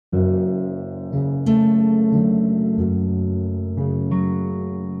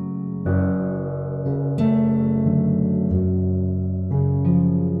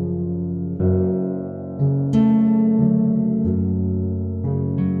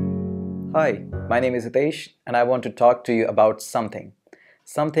Hi, my name is Hitesh and I want to talk to you about something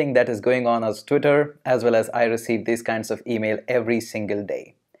that is going on Twitter, as well as I receive these kinds of email every single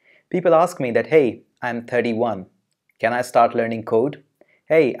day. People ask me that, hey, I'm 31. Can I start learning code?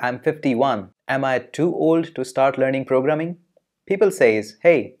 Hey, I'm 51. Am I too old to start learning programming? People says,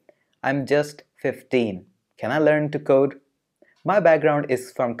 hey, I'm just 15. Can I learn to code? My background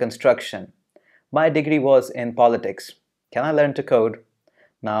is from construction. My degree was in politics. Can I learn to code?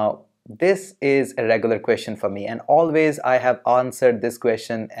 Now, this is a regular question for me, and always I have answered this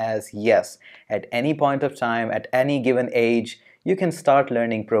question as yes. At any point of time, at any given age, you can start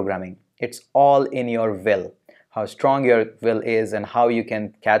learning programming. It's all in your will, how strong your will is, and how you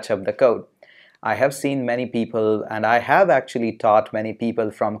can catch up the code. I have seen many people, and I have actually taught many people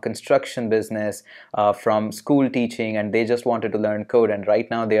from construction business, from school teaching, and they just wanted to learn code. And right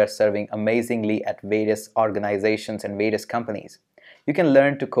now, they are serving amazingly at various organizations and various companies. You can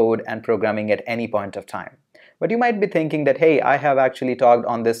learn to code and programming at any point of time. But you might be thinking that, hey, I have actually talked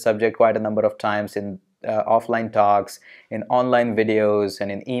on this subject quite a number of times in offline talks, in online videos,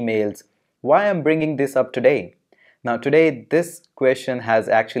 and in emails. Why I'm bringing this up today? Now today this question has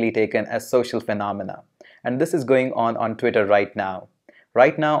actually taken a social phenomena, and this is going on Twitter right now.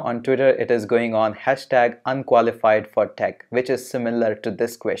 Right now on Twitter it is going on hashtag unqualifiedfortech, which is similar to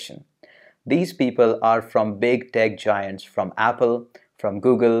this question. These people are from big tech giants, from Apple, from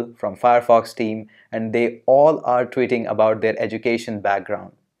Google, from Firefox team, and they all are tweeting about their education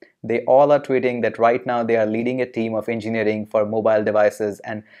background. They all are tweeting that right now they are leading a team of engineering for mobile devices,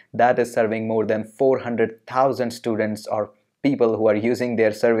 and that is serving more than 400,000 students or people who are using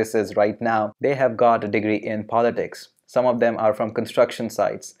their services right now. They have got a degree in politics. Some of them are from construction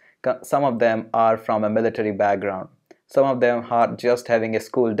sites. Some of them are from a military background. Some of them are just having a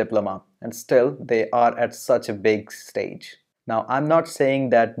school diploma, and still they are at such a big stage. Now, I'm not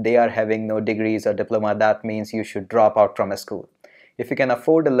saying that they are having no degrees or diploma, that means you should drop out from a school. If you can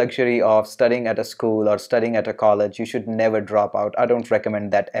afford the luxury of studying at a school or studying at a college, you should never drop out. I don't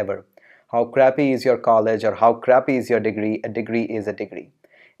recommend that ever. How crappy is your college or how crappy is your degree? A degree is a degree.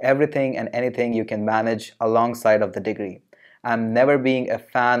 Everything and anything you can manage alongside of the degree. I'm never being a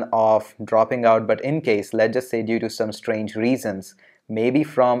fan of dropping out, but in case, let's just say due to some strange reasons, maybe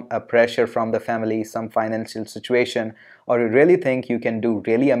from a pressure from the family, some financial situation, or you really think you can do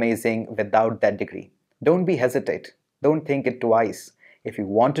really amazing without that degree, don't be hesitate. Don't think it twice. If you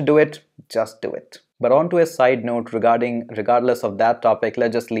want to do it, just do it. But on to a side note regardless of that topic,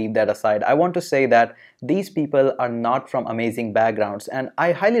 let's just leave that aside. I want to say that these people are not from amazing backgrounds, and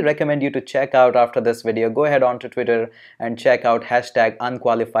I highly recommend you to check out after this video. Go ahead onto Twitter and check out hashtag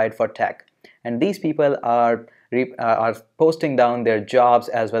unqualifiedfortech. And these people are posting down their jobs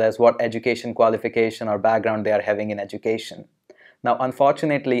as well as what education qualification or background they are having in education. Now,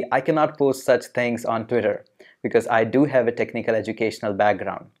 unfortunately, I cannot post such things on Twitter because I do have a technical educational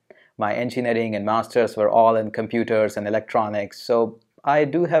background. My engineering and masters were all in computers and electronics, so I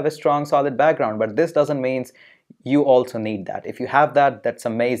do have a strong, solid background, but this doesn't mean you also need that. If you have that, that's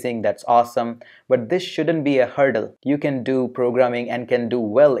amazing, that's awesome, but this shouldn't be a hurdle. You can do programming and can do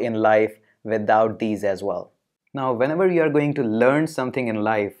well in life without these as well. Now, whenever you are going to learn something in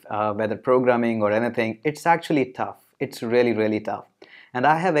life, whether programming or anything, it's actually tough. It's really, really tough. And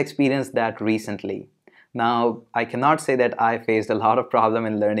I have experienced that recently. Now, I cannot say that I faced a lot of problem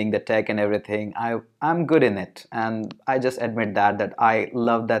in learning the tech and everything. I'm good in it, and I just admit that I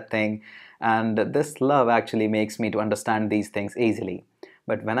love that thing, and this love actually makes me to understand these things easily.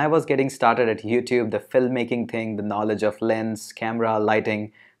 But when I was getting started at YouTube, the filmmaking thing, the knowledge of lens, camera,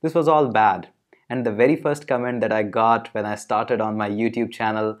 lighting, this was all bad. And the very first comment that I got when I started on my YouTube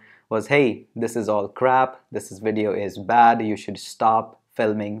channel was, hey, this is all crap, this video is bad, you should stop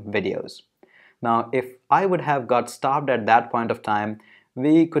filming videos. Now, if I would have got stopped at that point of time,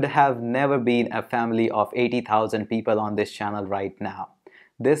 we could have never been a family of 80,000 people on this channel right now.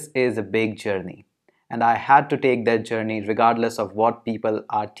 This is a big journey, and I had to take that journey regardless of what people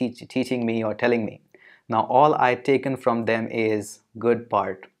are teaching me or telling me. Now, all I've taken from them is good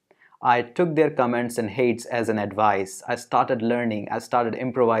part. I took their comments and hates as an advice. I started learning, I started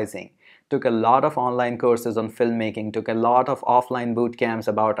improvising, took a lot of online courses on filmmaking, took a lot of offline boot camps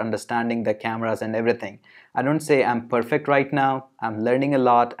about understanding the cameras and everything. I don't say I'm perfect right now, I'm learning a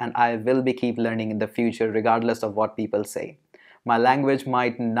lot, and I will be keep learning in the future regardless of what people say. My language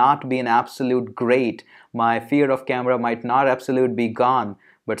might not be an absolute great, my fear of camera might not absolute be gone,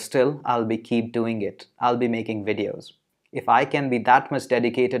 but still I'll be keep doing it. I'll be making videos. If I can be that much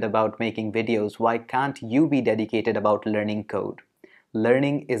dedicated about making videos, why can't you be dedicated about learning code?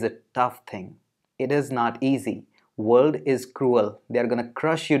 Learning is a tough thing. It is not easy. world is cruel. They're gonna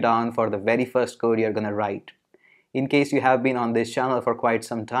crush you down for the very first code you're gonna write. In case you have been on this channel for quite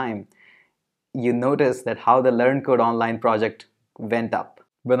some time, you notice that how the Learn Code Online project went up.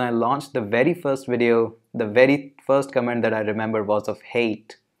 When I launched the very first video, the very first comment that I remember was of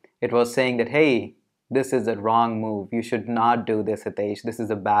hate. It was saying that, hey, this is a wrong move. You should not do this, Hitesh. This is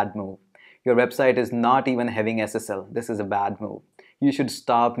a bad move. Your website is not even having SSL. This is a bad move. You should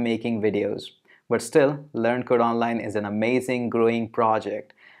stop making videos. But still, Learn Code Online is an amazing growing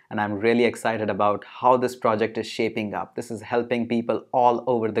project, and I'm really excited about how this project is shaping up. This is helping people all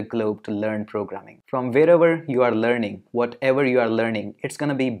over the globe to learn programming. From wherever you are learning, whatever you are learning, it's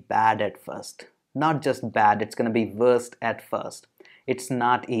gonna be bad at first. Not just bad, it's gonna be worst at first. It's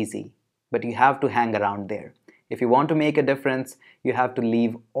not easy, but you have to hang around there. If you want to make a difference, you have to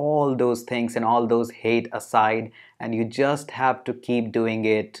leave all those things and all those hate aside, and you just have to keep doing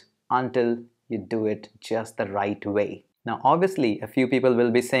it until you do it just the right way. Now, obviously, a few people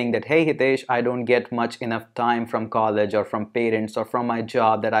will be saying that, hey, Hitesh, I don't get much enough time from college or from parents or from my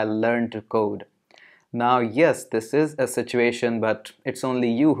job that I learn to code. Now, yes, this is a situation, but it's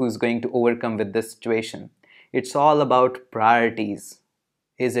only you who's going to overcome with this situation. It's all about priorities.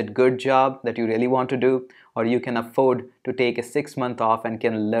 Is it a good job that you really want to do, or you can afford to take a 6-month off and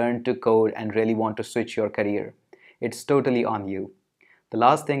can learn to code and really want to switch your career? It's totally on you. The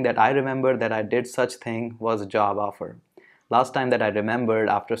last thing that I remember that I did such thing was a job offer. Last time that I remembered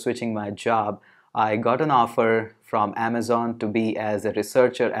after switching my job, I got an offer from Amazon to be as a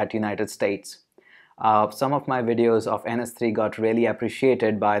researcher at United States. Some of my videos of NS3 got really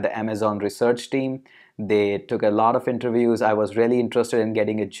appreciated by the Amazon research team. They took a lot of interviews. I was really interested in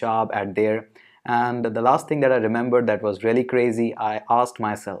getting a job at there. And the last thing that I remembered that was really crazy, I asked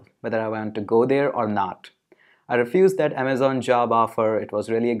myself whether I want to go there or not. I refused that Amazon job offer. It was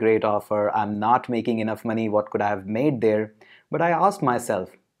really a great offer. I'm not making enough money. What could I have made there? But I asked myself,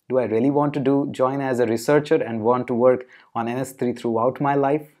 do I really want to join as a researcher and want to work on NS3 throughout my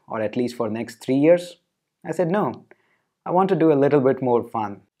life, or at least for the next 3 years? I said no. I want to do a little bit more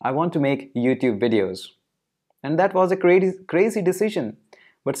fun. I want to make YouTube videos. And that was a crazy decision.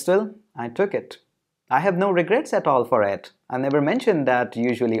 But still, I took it. I have no regrets at all for it. I never mentioned that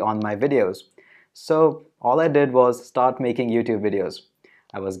usually on my videos. So all I did was start making YouTube videos.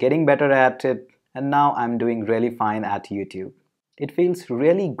 I was getting better at it, and now I'm doing really fine at YouTube. It feels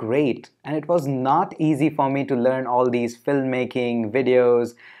really great, and it was not easy for me to learn all these filmmaking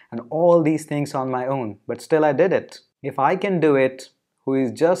videos and all these things on my own, but still I did it. If I can do it, who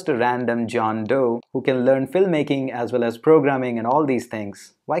is just a random John Doe who can learn filmmaking as well as programming and all these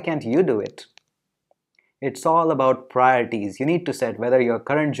things, why can't you do it? It's all about priorities. You need to set whether your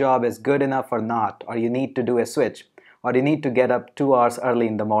current job is good enough or not, or you need to do a switch, or you need to get up 2 hours early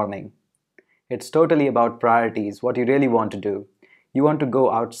in the morning. It's totally about priorities, what you really want to do. You want to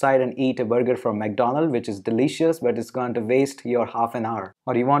go outside and eat a burger from McDonald's, which is delicious, but it's going to waste your half an hour.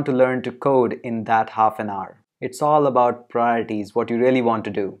 Or you want to learn to code in that half an hour. It's all about priorities, what you really want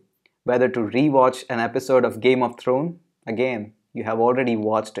to do. Whether to rewatch an episode of Game of Thrones, again, you have already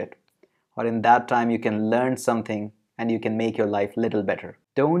watched it. Or in that time you can learn something and you can make your life little better.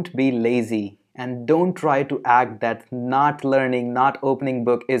 Don't be lazy and don't try to act that not learning, not opening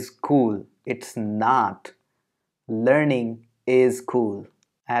book is cool. It's not. Learning is cool.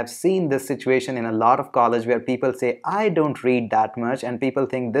 I have seen this situation in a lot of college where people say, I don't read that much, and people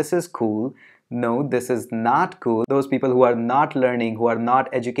think this is cool. No, this is not cool. Those people who are not learning, who are not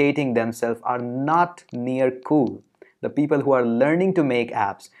educating themselves are not near cool. The people who are learning to make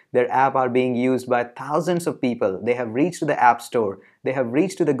apps, their app are being used by thousands of people. They have reached the App Store. They have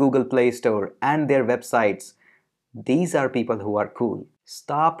reached to the Google Play Store and their websites. These are people who are cool.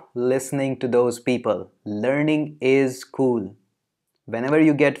 Stop listening to those people. Learning is cool. Whenever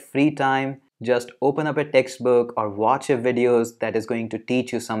you get free time, just open up a textbook or watch a videos that is going to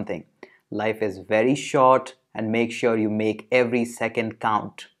teach you something. Life is very short, and make sure you make every second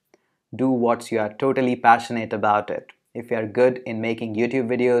count. Do what you are totally passionate about it. If you are good in making YouTube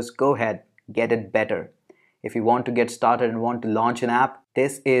videos, go ahead, get it better. If you want to get started and want to launch an app,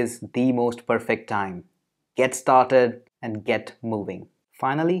 this is the most perfect time. Get started and get moving.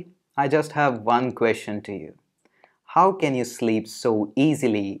 Finally, I just have one question to you. How can you sleep so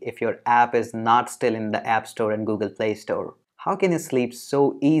easily if your app is not still in the App Store and Google Play Store? How can you sleep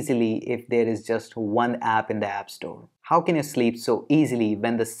so easily if there is just one app in the App Store? How can you sleep so easily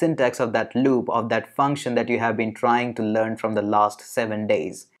when the syntax of that loop, of that function that you have been trying to learn from the last 7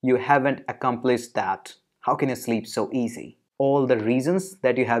 days, you haven't accomplished that? How can you sleep so easy? All the reasons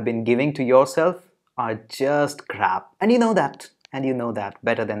that you have been giving to yourself are just crap. And you know that. And you know that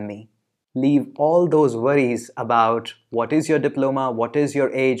better than me. Leave all those worries about what is your diploma, what is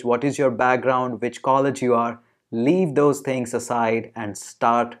your age, what is your background, which college you are. Leave those things aside and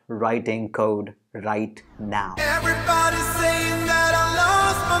start writing code right now. Everybody